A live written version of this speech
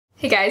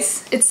Hey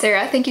guys, it's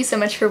Sarah. Thank you so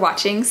much for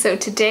watching. So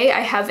today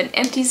I have an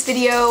empties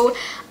video.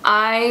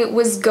 I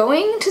was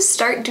going to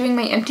start doing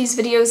my empties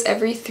videos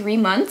every 3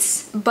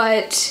 months,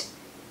 but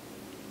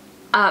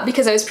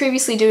because I was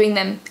previously doing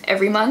them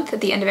every month,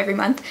 at the end of every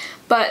month,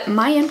 but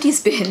my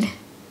empties bin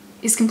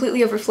is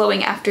completely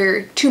overflowing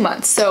after 2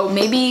 months. So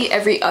maybe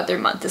every other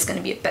month is going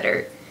to be a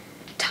better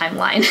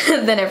timeline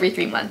than every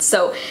 3 months.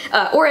 So,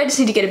 or I just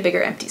need to get a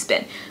bigger empties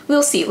bin.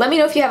 We'll see. Let me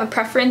know if you have a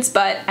preference,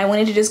 but I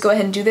wanted to just go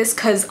ahead and do this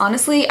because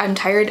honestly, I'm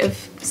tired of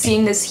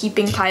seeing this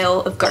heaping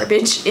pile of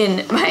garbage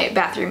in my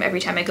bathroom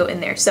every time I go in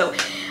there. So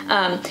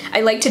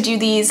I like to do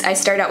these. I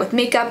start out with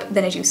makeup,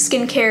 then I do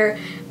skincare,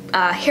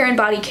 hair and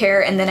body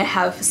care, and then I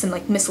have some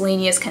like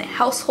miscellaneous kind of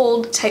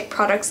household type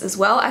products as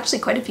well. Actually,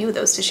 quite a few of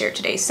those to share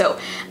today. So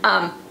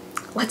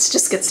let's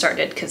just get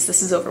started because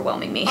this is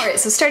overwhelming me. Alright,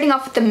 so starting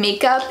off with the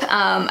makeup,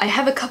 I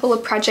have a couple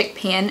of Project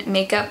Pan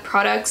makeup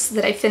products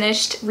that I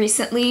finished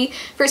recently.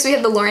 First we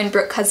have the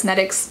Brooke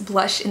Cosmetics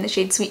blush in the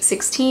shade Sweet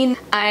 16.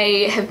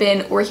 I have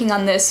been working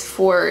on this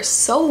for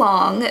so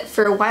long.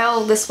 For a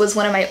while this was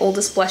one of my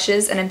oldest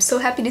blushes and I'm so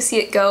happy to see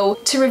it go.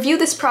 To review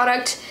this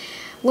product,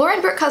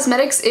 Brooke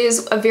Cosmetics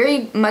is a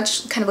very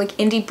much kind of like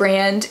indie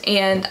brand,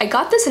 and I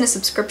got this in a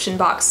subscription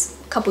box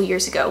a couple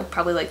years ago,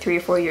 probably like 3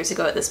 or 4 years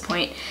ago at this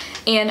point,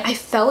 and I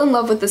fell in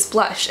love with this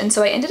blush, and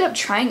so I ended up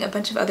trying a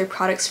bunch of other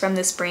products from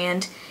this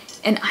brand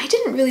and I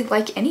didn't really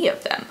like any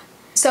of them.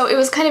 So it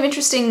was kind of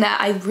interesting that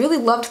I really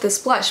loved this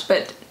blush,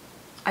 but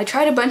I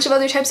tried a bunch of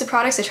other types of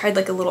products. I tried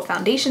like a little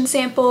foundation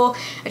sample,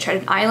 I tried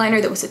an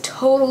eyeliner that was a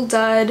total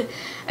dud,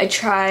 I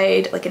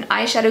tried like an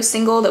eyeshadow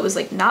single that was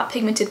like not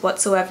pigmented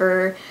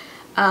whatsoever,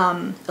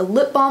 a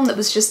lip balm that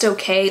was just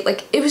okay.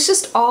 Like it was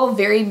just all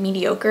very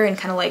mediocre and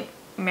kind of like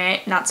meh,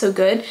 not so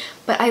good,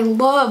 but I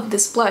love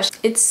this blush.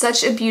 It's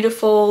such a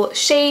beautiful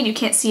shade. You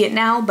can't see it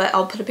now, but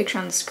I'll put a picture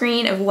on the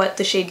screen of what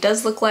the shade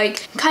does look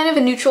like. Kind of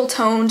a neutral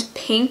toned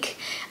pink,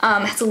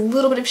 has a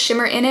little bit of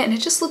shimmer in it, and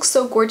it just looks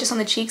so gorgeous on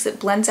the cheeks. It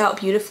blends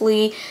out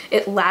beautifully,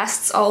 it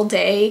lasts all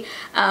day,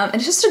 and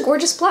it's just a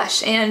gorgeous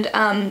blush. And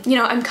you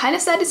know, I'm kind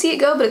of sad to see it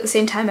go, but at the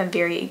same time I'm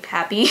very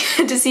happy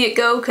to see it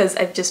go because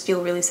I just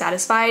feel really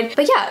satisfied.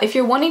 But yeah, if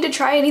you're wanting to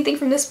try anything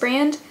from this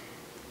brand,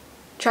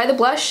 try the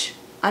blush.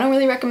 I don't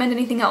really recommend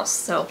anything else,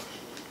 so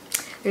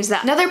there's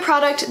that. Another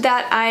product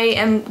that I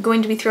am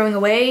going to be throwing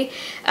away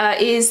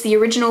is the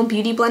Original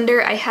Beauty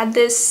Blender. I had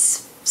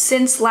this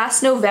since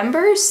last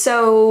November,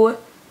 so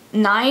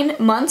 9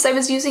 months I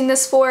was using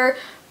this for.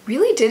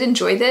 Really did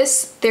enjoy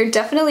this. There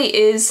definitely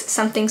is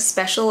something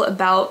special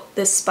about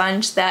this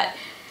sponge that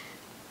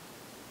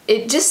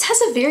it just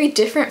has a very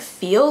different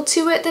feel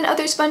to it than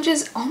other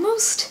sponges.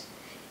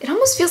 It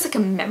almost feels like a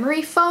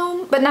memory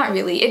foam, but not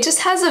really. It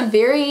just has a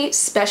very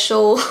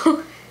special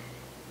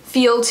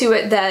feel to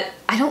it that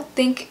I don't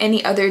think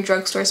any other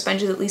drugstore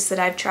sponges, at least that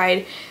I've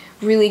tried,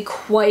 really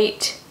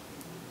quite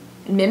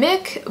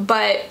mimic.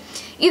 But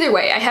either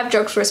way, I have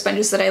drugstore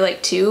sponges that I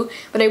like too,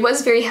 but I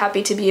was very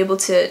happy to be able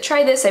to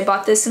try this. I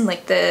bought this in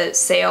like the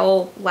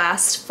sale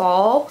last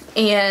fall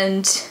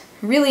and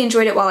really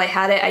enjoyed it while I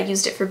had it. I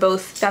used it for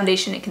both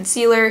foundation and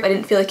concealer. I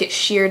didn't feel like it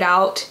sheared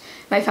out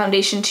my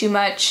foundation too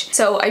much.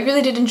 So I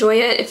really did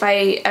enjoy it. If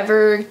I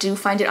ever do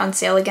find it on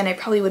sale again, I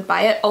probably would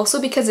buy it.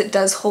 Also because it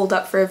does hold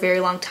up for a very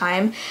long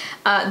time.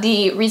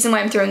 The reason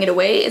why I'm throwing it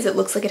away is it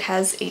looks like it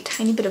has a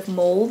tiny bit of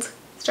mold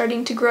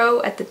starting to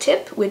grow at the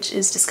tip, which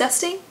is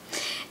disgusting.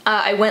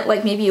 I went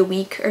like maybe a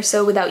week or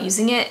so without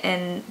using it,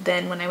 and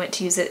then when I went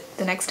to use it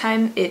the next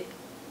time, it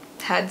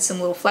had some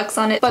little flecks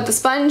on it. But the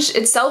sponge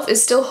itself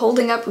is still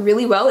holding up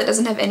really well. It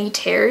doesn't have any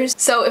tears.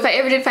 So if I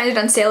ever did find it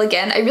on sale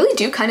again, I really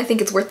do kind of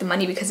think it's worth the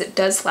money because it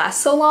does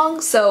last so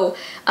long. So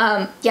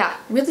yeah,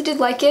 really did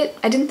like it.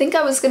 I didn't think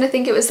I was gonna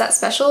think it was that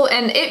special,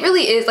 and it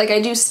really is. Like, I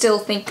do still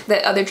think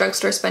that other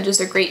drugstore sponges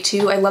are great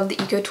too. I love the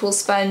EcoTool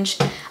sponge.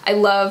 I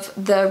love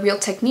the Real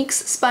Techniques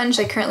sponge.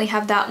 I currently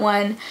have that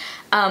one.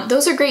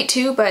 Those are great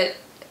too, but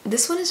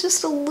this one is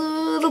just a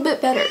little bit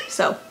better,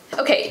 so.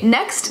 Okay,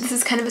 next, this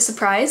is kind of a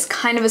surprise,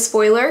 kind of a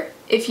spoiler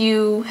if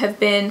you have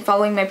been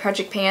following my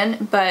Project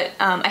Pan, but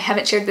I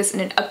haven't shared this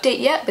in an update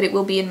yet, but it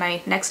will be in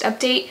my next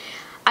update.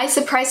 I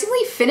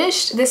surprisingly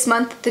finished this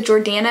month the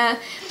Jordana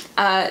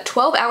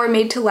 12-hour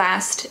Made to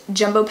Last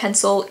Jumbo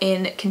Pencil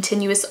in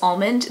Continuous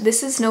Almond.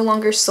 This is no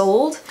longer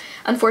sold,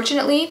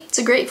 unfortunately. It's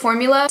a great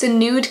formula. It's a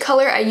nude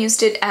color. I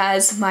used it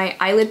as my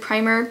eyelid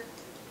primer,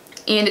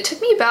 and it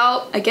took me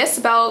about, I guess,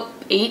 about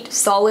 8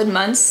 solid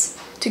months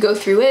to go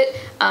through it,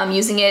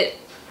 using it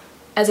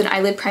as an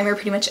eyelid primer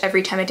pretty much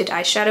every time I did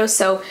eyeshadow.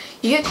 So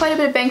you get quite a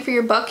bit of bang for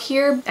your buck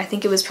here. I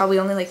think it was probably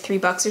only like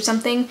 $3 or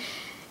something.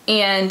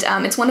 And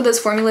it's one of those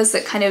formulas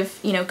that kind of,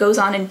 you know, goes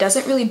on and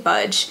doesn't really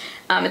budge.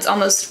 It's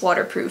almost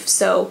waterproof,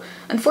 so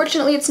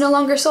unfortunately it's no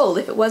longer sold.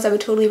 If it was, I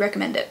would totally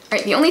recommend it. All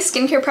right, the only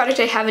skincare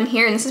product I have in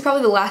here, and this is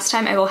probably the last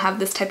time I will have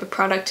this type of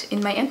product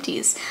in my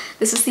empties.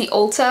 This is the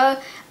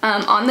Ulta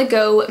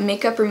on-the-go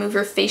makeup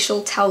remover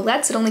facial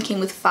towelettes. It only came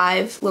with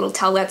 5 little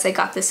towelettes. I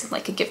got this in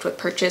like a gift with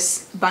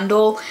purchase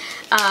bundle.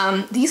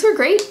 These were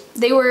great.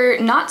 They were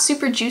not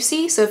super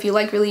juicy, so if you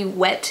like really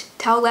wet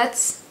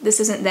towelettes,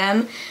 this isn't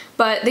them.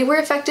 But they were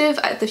effective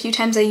at the few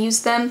times I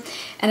used them.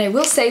 And I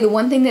will say the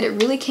one thing that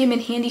it really came in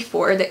handy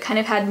for that kind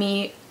of had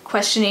me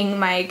questioning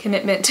my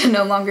commitment to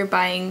no longer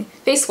buying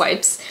face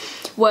wipes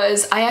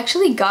was I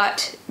actually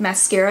got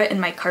mascara in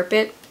my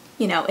carpet.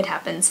 You know, it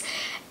happens.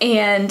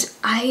 And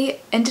I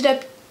ended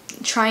up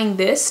trying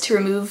this to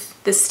remove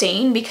the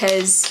stain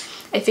because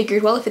I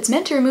figured, well, if it's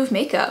meant to remove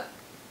makeup,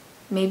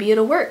 maybe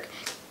it'll work.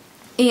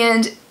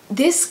 And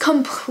this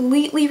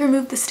completely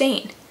removed the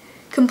stain.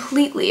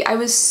 Completely. I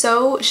was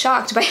so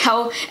shocked by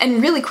how,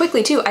 and really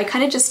quickly too, I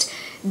kind of just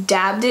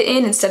dabbed it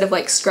in instead of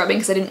like scrubbing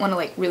because I didn't want to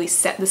like really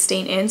set the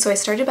stain in. So I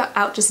started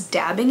out just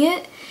dabbing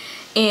it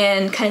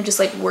and kind of just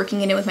like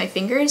working it in with my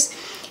fingers.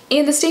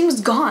 And the stain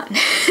was gone.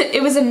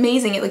 It was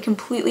amazing. It like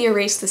completely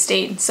erased the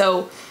stain.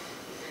 So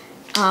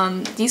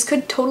these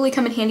could totally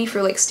come in handy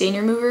for like stain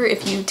remover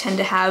if you tend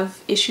to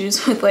have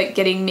issues with like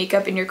getting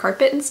makeup in your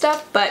carpet and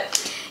stuff.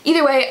 But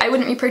either way, I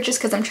wouldn't repurchase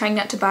because I'm trying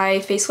not to buy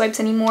face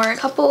wipes anymore. A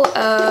couple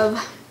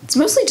of, it's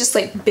mostly just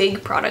like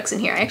big products in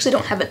here. I actually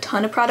don't have a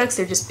ton of products,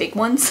 they're just big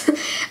ones.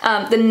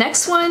 The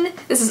next one,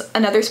 this is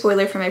another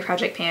spoiler for my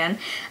project pan,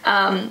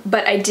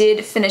 but I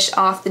did finish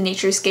off the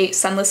Nature's Gate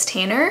Sunless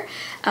Tanner.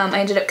 I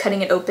ended up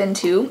cutting it open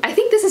too. I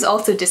think this is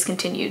also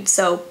discontinued,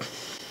 so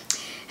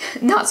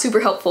not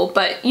super helpful,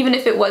 but even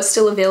if it was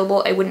still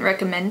available, I wouldn't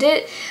recommend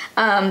it.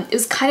 It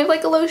was kind of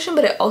like a lotion,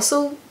 but it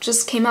also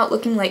just came out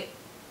looking like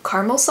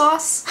caramel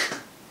sauce.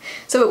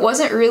 So it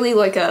wasn't really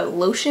like a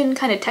lotion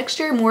kind of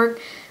texture, more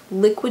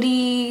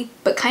liquidy,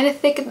 but kind of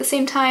thick at the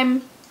same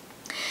time.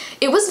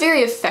 It was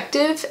very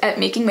effective at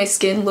making my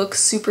skin look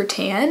super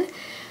tan.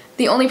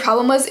 The only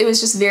problem was it was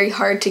just very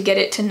hard to get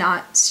it to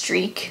not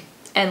streak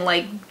and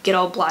like get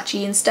all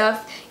blotchy and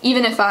stuff,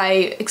 even if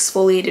I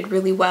exfoliated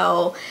really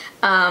well.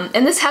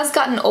 And this has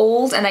gotten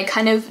old and I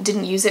kind of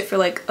didn't use it for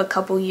like a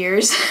couple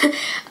years,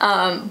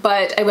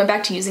 but I went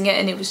back to using it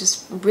and it was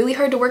just really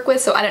hard to work with,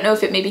 so I don't know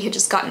if it maybe had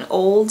just gotten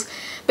old.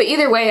 But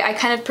either way, I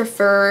kind of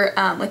prefer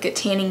like a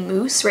tanning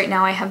mousse. Right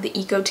now I have the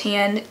Eco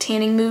Tan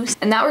tanning mousse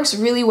and that works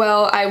really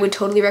well. I would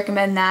totally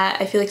recommend that.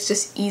 I feel like it's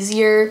just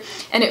easier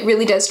and it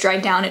really does dry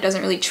down. It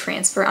doesn't really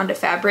transfer onto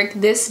fabric.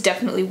 This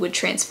definitely would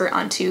transfer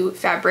onto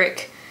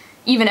fabric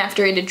even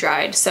after it had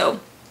dried, so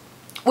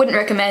wouldn't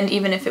recommend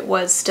even if it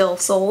was still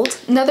sold.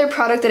 Another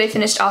product that I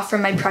finished off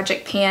from my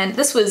project pan,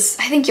 this was,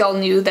 I think y'all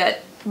knew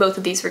that both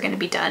of these were going to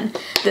be done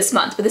this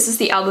month, but this is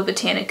the Alba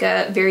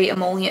Botanica Very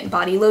Emollient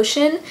Body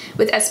Lotion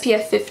with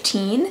SPF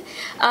 15.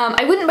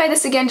 I wouldn't buy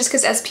this again just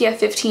because SPF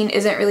 15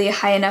 isn't really a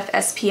high enough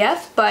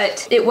SPF,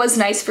 but it was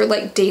nice for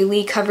like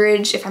daily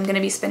coverage if I'm going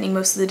to be spending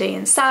most of the day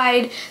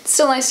inside. It's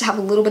still nice to have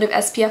a little bit of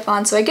SPF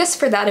on, so I guess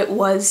for that it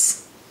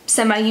was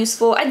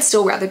semi-useful. I'd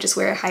still rather just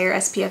wear a higher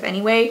SPF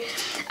anyway.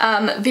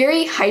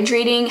 Very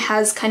hydrating,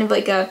 has kind of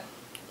like a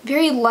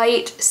very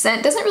light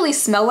scent. Doesn't really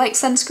smell like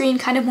sunscreen,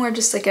 kind of more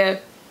just like a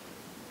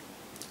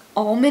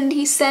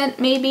almondy scent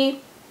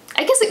maybe.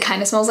 I guess it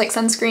kind of smells like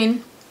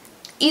sunscreen.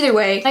 Either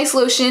way, nice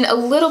lotion, a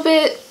little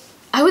bit,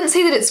 I wouldn't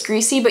say that it's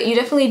greasy, but you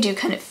definitely do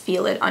kind of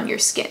feel it on your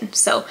skin.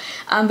 So,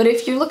 but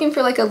if you're looking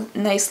for like a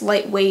nice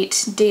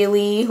lightweight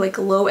daily, like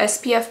low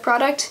SPF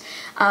product,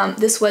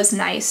 this was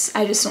nice.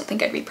 I just don't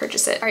think I'd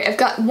repurchase it. All right, I've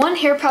got one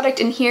hair product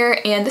in here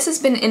and this has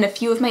been in a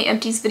few of my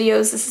empties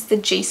videos. This is the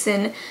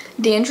Jason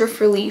Dandruff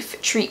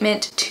Relief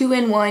Treatment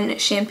 2-in-1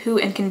 shampoo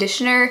and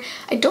conditioner.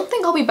 I don't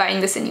think I'll be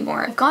buying this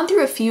anymore. I've gone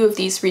through a few of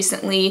these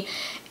recently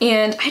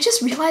and I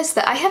just realized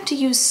that I have to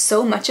use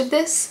so much of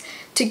this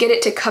to get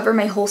it to cover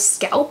my whole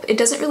scalp. It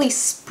doesn't really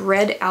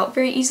spread out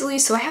very easily,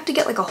 so I have to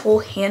get like a whole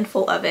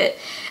handful of it.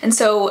 And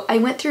so I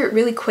went through it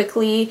really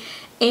quickly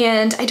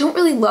and I don't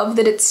really love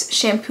that it's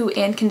shampoo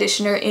and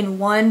conditioner in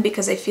one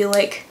because I feel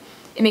like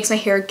it makes my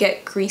hair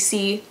get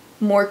greasy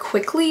more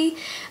quickly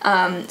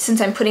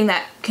since I'm putting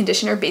that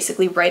conditioner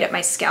basically right at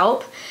my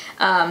scalp.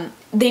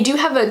 They do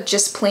have a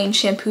just plain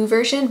shampoo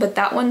version, but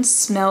that one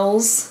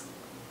smells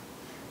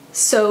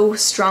so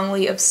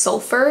strongly of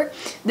sulfur.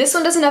 This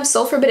one doesn't have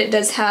sulfur, but it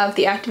does have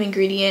the active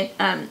ingredient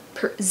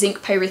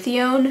zinc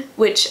pyrithione,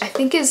 which I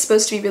think is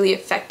supposed to be really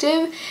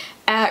effective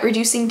at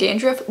reducing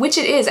dandruff, which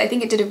it is. I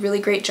think it did a really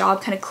great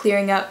job kind of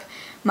clearing up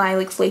my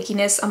like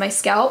flakiness on my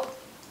scalp,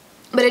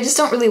 but I just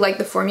don't really like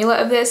the formula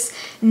of this.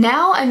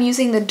 Now I'm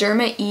using the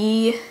Derma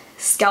E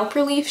Scalp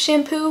Relief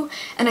shampoo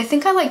and I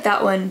think I like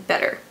that one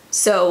better.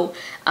 So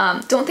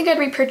don't think I'd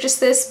repurchase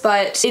this,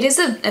 but it is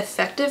an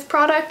effective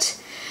product.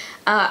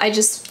 I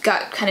just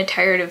got kind of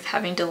tired of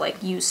having to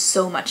like use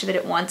so much of it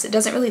at once. It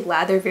doesn't really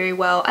lather very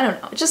well. I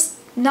don't know, it just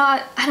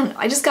I don't know,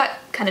 I just got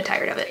kind of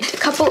tired of it. A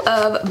couple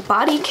of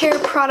body care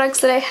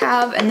products that I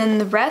have, and then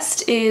the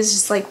rest is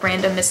just like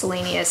random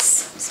miscellaneous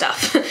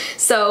stuff.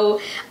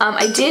 So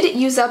I did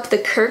use up the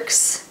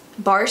Kirk's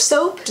bar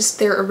soap, just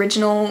their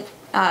original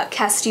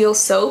Castile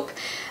soap.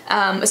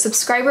 A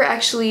subscriber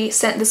actually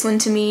sent this one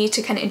to me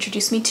to kind of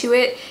introduce me to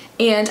it,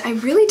 and I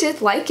really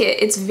did like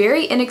it. It's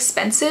very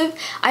inexpensive.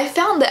 I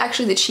found that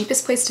actually the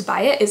cheapest place to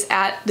buy it is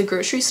at the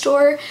grocery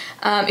store.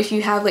 If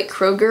you have like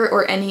Kroger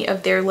or any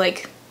of their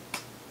like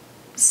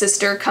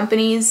sister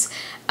companies,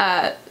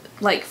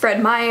 like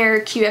Fred Meyer,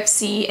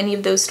 QFC, any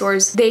of those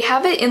stores, they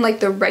have it in like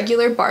the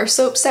regular bar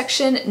soap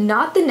section,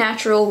 not the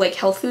natural like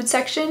health food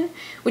section,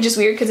 which is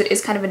weird because it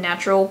is kind of a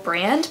natural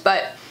brand.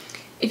 But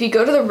if you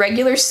go to the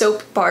regular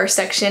soap bar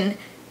section,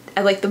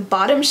 at like the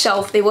bottom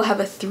shelf, they will have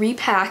a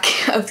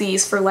 3-pack of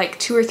these for like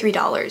 $2 or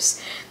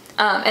 $3.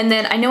 And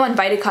then I know on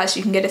Vitacost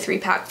you can get a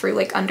 3-pack for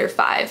like under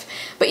 $5.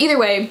 But either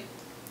way,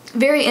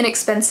 very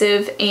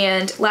inexpensive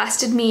and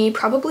lasted me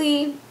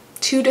probably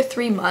 2 to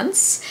 3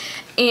 months,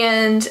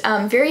 and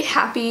I'm very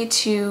happy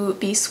to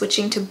be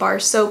switching to bar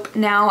soap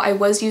now. I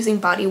was using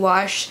body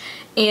wash,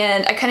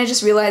 and I kind of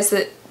just realized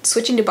that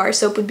switching to bar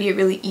soap would be a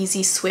really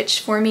easy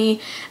switch for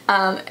me,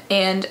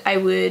 and I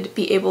would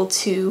be able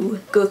to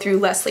go through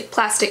less like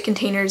plastic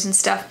containers and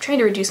stuff, trying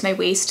to reduce my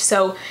waste.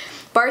 So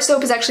bar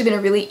soap has actually been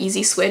a really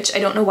easy switch. I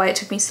don't know why it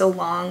took me so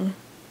long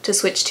to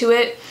switch to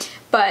it,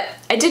 but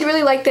I did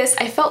really like this.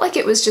 I felt like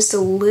it was just a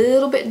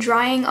little bit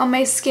drying on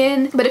my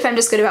skin, but if I'm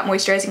just good about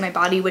moisturizing my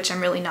body, which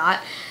I'm really not,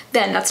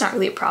 then that's not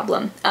really a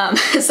problem.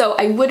 So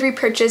I would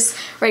repurchase.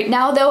 Right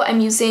now though, I'm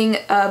using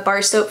a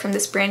bar soap from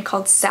this brand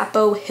called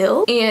Sappo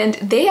Hill, and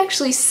they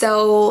actually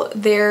sell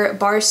their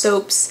bar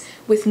soaps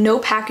with no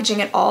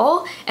packaging at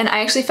all, and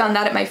I actually found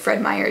that at my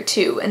Fred Meyer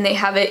too, and they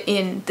have it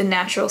in the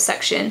natural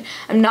section.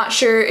 I'm not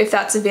sure if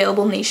that's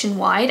available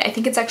nationwide. I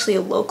think it's actually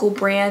a local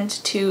brand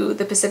to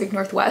the Pacific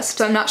Northwest,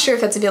 so I'm not sure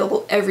if that's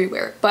available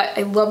everywhere, but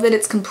I love that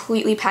it's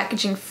completely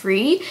packaging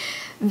free.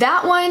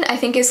 That one I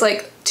think is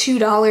like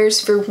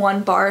 $2 for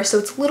 1 bar, so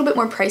it's a little bit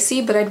more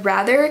pricey, but I'd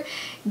rather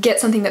get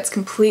something that's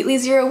completely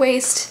zero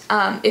waste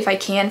if I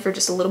can for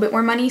just a little bit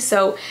more money.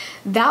 So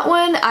that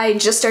one I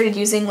just started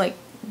using like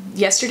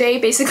yesterday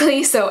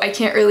basically, so I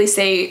can't really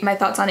say my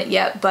thoughts on it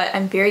yet, but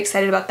I'm very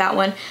excited about that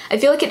one. I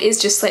feel like it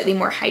is just slightly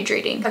more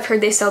hydrating. I've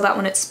heard they sell that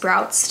one at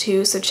Sprouts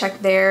too, so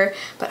check there,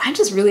 but I'm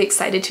just really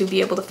excited to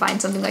be able to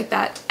find something like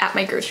that at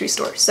my grocery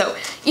store. So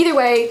either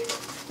way,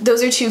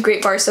 those are 2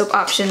 great bar soap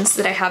options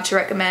that I have to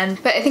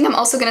recommend. But I think I'm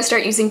also going to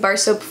start using bar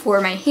soap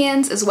for my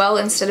hands as well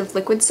instead of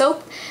liquid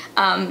soap,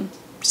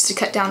 just to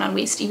cut down on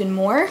waste even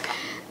more.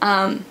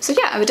 So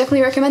yeah, I would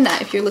definitely recommend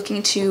that if you're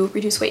looking to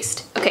reduce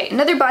waste. Okay,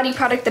 another body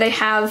product that I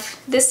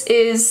have, this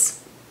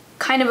is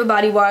kind of a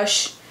body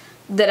wash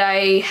that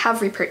I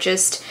have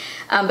repurchased,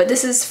 but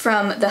this is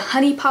from the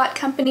Honey Pot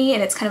company,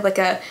 and it's kind of like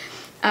a,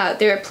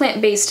 they're a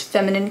plant-based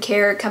feminine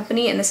care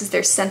company, and this is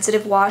their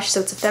sensitive wash, so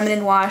it's a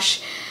feminine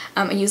wash.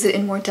 I use it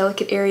in more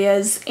delicate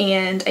areas,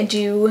 and I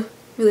do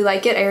really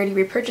like it. I already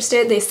repurchased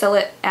it. They sell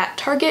it at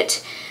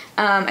Target,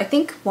 I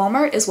think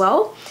Walmart as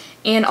well,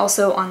 and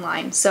also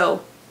online.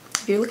 So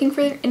if you're looking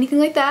for anything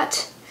like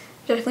that,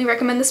 definitely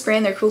recommend this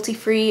brand. They're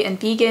cruelty-free and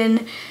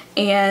vegan,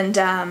 and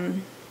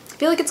I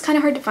feel like it's kind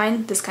of hard to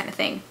find this kind of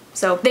thing.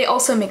 So they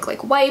also make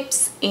like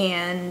wipes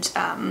and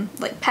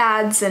like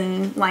pads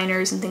and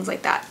liners and things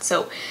like that.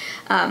 So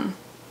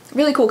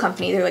really cool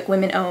company. They're like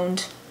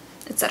women-owned,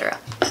 etc.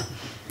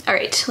 All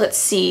right, let's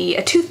see.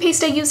 A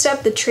toothpaste I used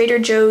up, the Trader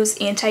Joe's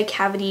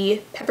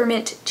Anticavity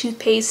Peppermint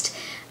toothpaste.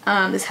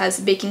 This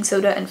has baking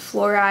soda and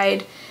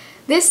fluoride.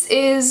 This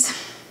is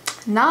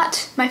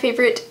not my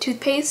favorite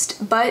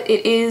toothpaste, but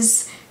it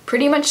is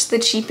pretty much the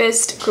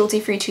cheapest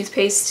cruelty-free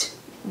toothpaste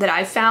that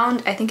I've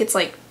found. I think it's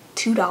like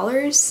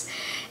 $2,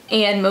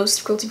 and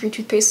most cruelty-free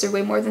toothpastes are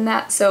way more than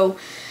that. So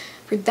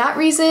for that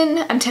reason,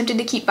 I'm tempted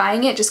to keep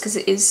buying it just because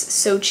it is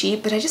so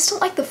cheap, but I just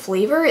don't like the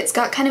flavor. It's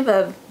got kind of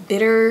a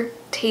bitter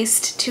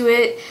taste to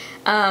it.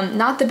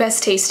 Not the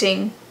best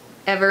tasting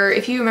ever.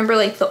 If you remember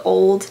like the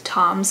old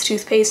Tom's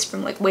toothpaste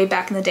from like way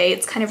back in the day,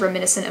 it's kind of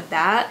reminiscent of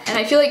that. And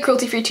I feel like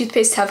cruelty-free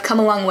toothpaste have come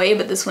a long way,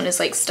 but this one is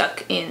like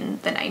stuck in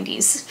the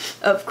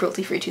 90s of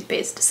cruelty-free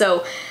toothpaste.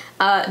 So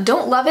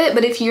don't love it,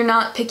 but if you're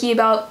not picky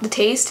about the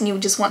taste and you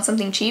just want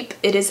something cheap,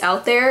 it is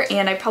out there,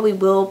 and I probably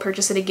will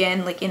purchase it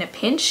again like in a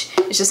pinch.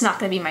 It's just not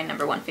gonna be my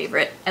 #1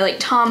 favorite. I like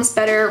Tom's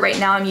better. Right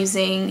now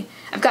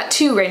I've got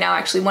 2 right now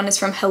actually. One is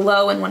from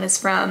Hello and one is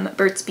from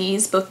Burt's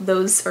Bees. Both of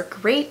those are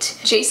great.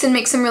 Jason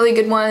makes some really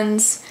good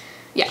ones.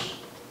 Yeah,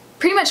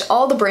 pretty much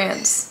all the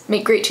brands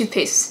make great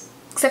toothpaste,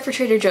 except for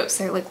Trader Joe's.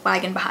 They're like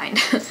lagging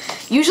behind.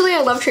 Usually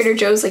I love Trader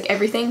Joe's like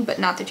everything, but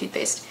not their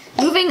toothpaste.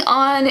 Moving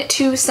on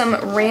to some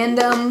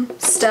random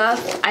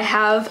stuff. I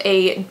have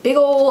a big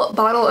ol'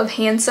 bottle of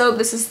hand soap.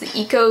 This is the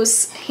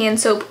Ecos hand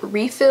soap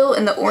refill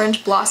in the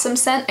Orange Blossom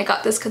scent. I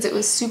got this because it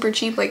was super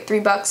cheap, like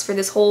 $3 for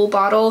this whole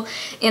bottle,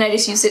 and I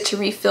just used it to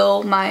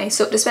refill my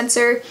soap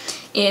dispenser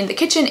in the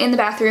kitchen and the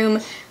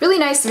bathroom. Really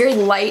nice, very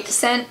light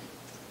scent.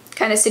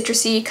 kind of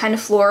citrusy, kind of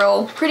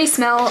floral, pretty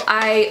smell.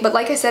 But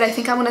like I said, I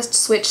think I want to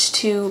switch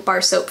to bar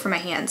soap for my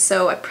hands,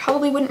 so I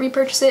probably wouldn't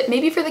repurchase it.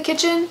 Maybe for the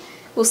kitchen,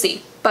 we'll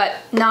see, but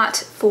not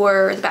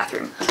for the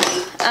bathroom.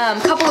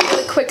 Couple of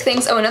really quick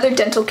things. Oh, another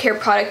dental care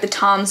product, the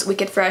Tom's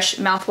Wicked Fresh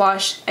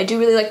mouthwash. I do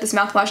really like this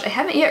mouthwash. I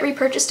haven't yet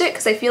repurchased it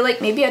because I feel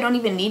like maybe I don't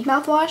even need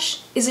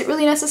mouthwash. Is it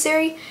really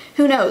necessary?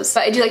 Who knows?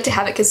 But I do like to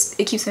have it because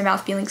it keeps my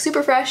mouth feeling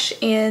super fresh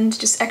and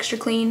just extra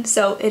clean,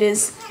 so it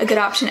is a good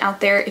option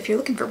out there if you're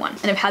looking for one.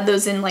 And I've had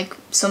those in like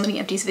so many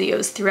Empties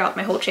videos throughout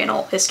my whole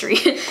channel history.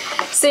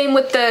 Same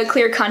with the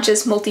Clear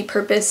Conscious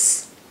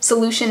multi-purpose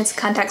solution. It's a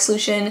contact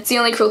solution. It's the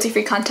only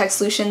cruelty-free contact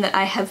solution that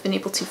I have been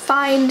able to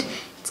find.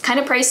 It's kind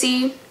of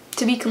pricey,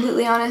 to be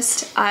completely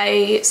honest.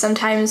 I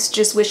sometimes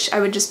just wish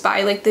I would just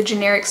buy like the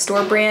generic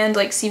store brand,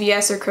 like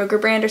CVS or Kroger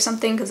brand or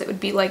something, because it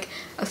would be like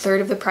a third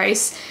of the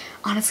price.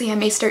 Honestly, I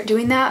may start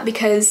doing that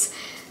because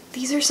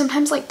these are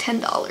sometimes like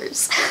 $10.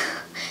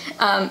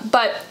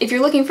 But if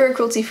you're looking for a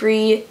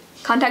cruelty-free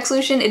contact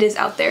solution, it is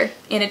out there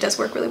and it does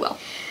work really well.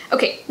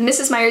 Okay,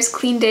 Mrs. Meyer's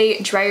Clean Day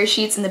dryer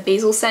sheets in the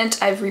basil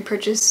scent. I've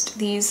repurchased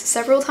these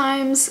several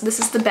times. This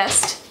is the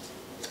best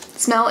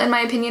smell in my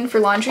opinion for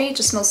laundry. It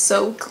just smells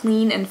so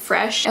clean and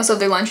fresh. I also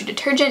have their laundry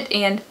detergent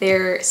and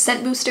their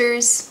scent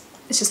boosters.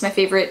 It's just my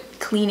favorite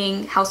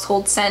cleaning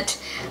household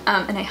scent,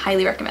 and I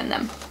highly recommend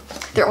them.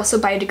 They're also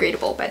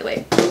biodegradable, by the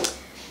way.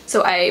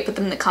 So I put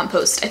them in the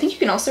compost. I think you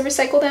can also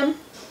recycle them.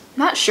 I'm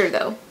not sure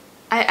though.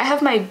 I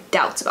have my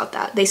doubts about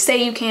that. They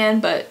say you can,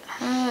 but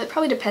it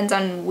probably depends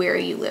on where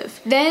you live.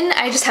 Then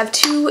I just have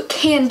 2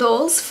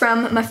 candles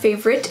from my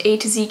favorite A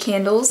to Z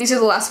candles. These are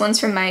the last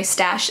ones from my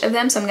stash of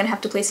them, so I'm gonna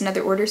have to place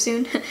another order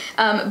soon.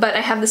 But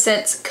I have the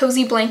scents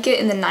Cozy Blanket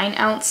in the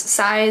 9-ounce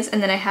size,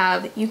 and then I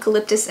have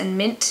Eucalyptus and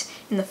Mint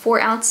in the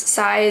 4-ounce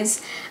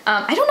size.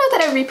 I don't know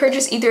that I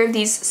repurchase either of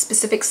these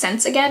specific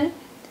scents again.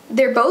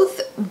 They're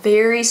both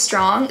very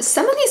strong.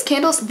 Some of these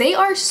candles, they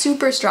are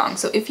super strong.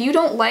 So if you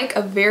don't like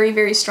a very,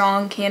 very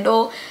strong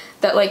candle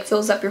that like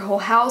fills up your whole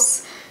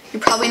house,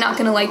 you're probably not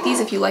gonna like these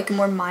if you like a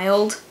more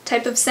mild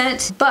type of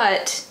scent,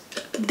 but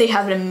they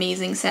have an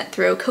amazing scent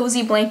through.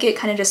 Cozy Blanket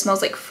kind of just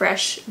smells like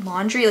fresh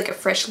laundry, like a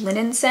fresh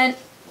linen scent.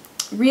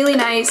 Really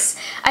nice.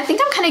 I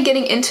think I'm kind of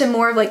getting into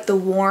more of like the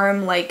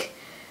warm, like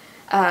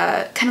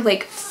kind of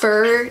like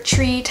fir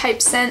tree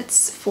type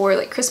scents for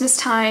like Christmas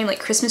time, like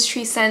Christmas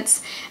tree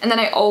scents. And then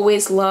I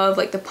always love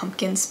like the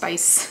pumpkin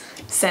spice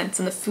scents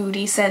and the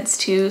foodie scents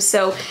too.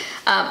 So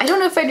I don't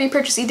know if I'd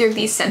repurchase either of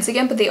these scents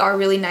again, but they are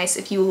really nice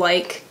if you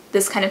like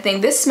this kind of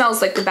thing. This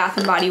smells like the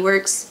Bath & Body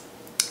Works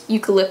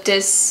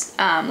eucalyptus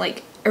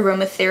like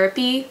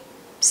aromatherapy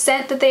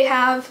scent that they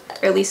have,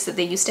 or at least that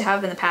they used to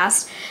have in the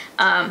past.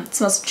 It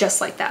smells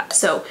just like that.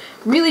 So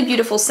really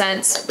beautiful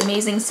scents,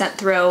 amazing scent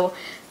throw.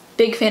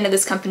 Big fan of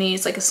this company.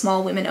 It's like a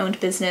small women-owned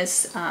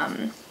business.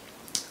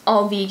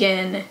 All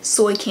vegan,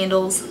 soy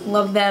candles,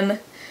 love them.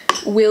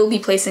 Will be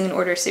placing an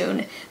order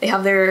soon. They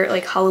have their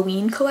like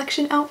Halloween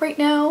collection out right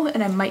now,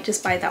 and I might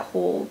just buy that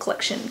whole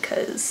collection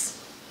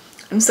because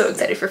I'm so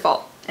excited for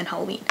fall and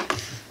Halloween.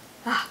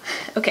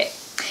 Okay.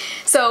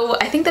 So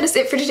I think that is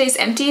it for today's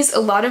empties. A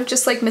lot of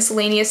just like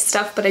miscellaneous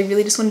stuff, but I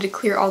really just wanted to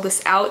clear all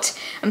this out.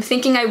 I'm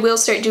thinking I will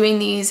start doing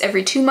these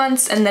every 2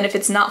 months, and then if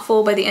it's not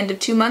full by the end of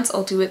 2 months,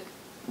 I'll do it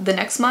the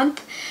next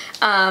month.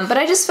 But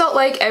I just felt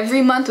like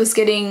every month was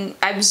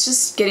I was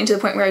just getting to the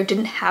point where I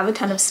didn't have a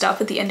ton of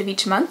stuff at the end of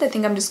each month. I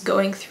think I'm just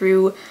going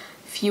through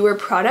fewer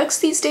products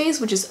these days,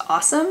 which is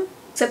awesome.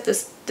 Except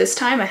this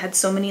time I had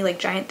so many like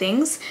giant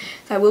things.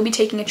 So I will be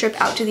taking a trip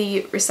out to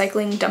the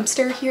recycling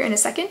dumpster here in a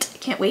second. I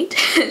can't wait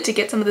to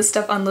get some of this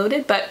stuff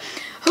unloaded, but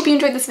hope you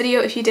enjoyed this video.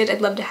 If you did, I'd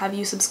love to have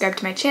you subscribe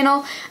to my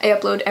channel. I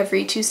upload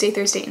every Tuesday,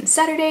 Thursday, and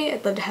Saturday.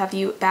 I'd love to have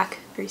you back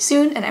very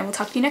soon, and I will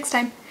talk to you next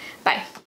time. Bye.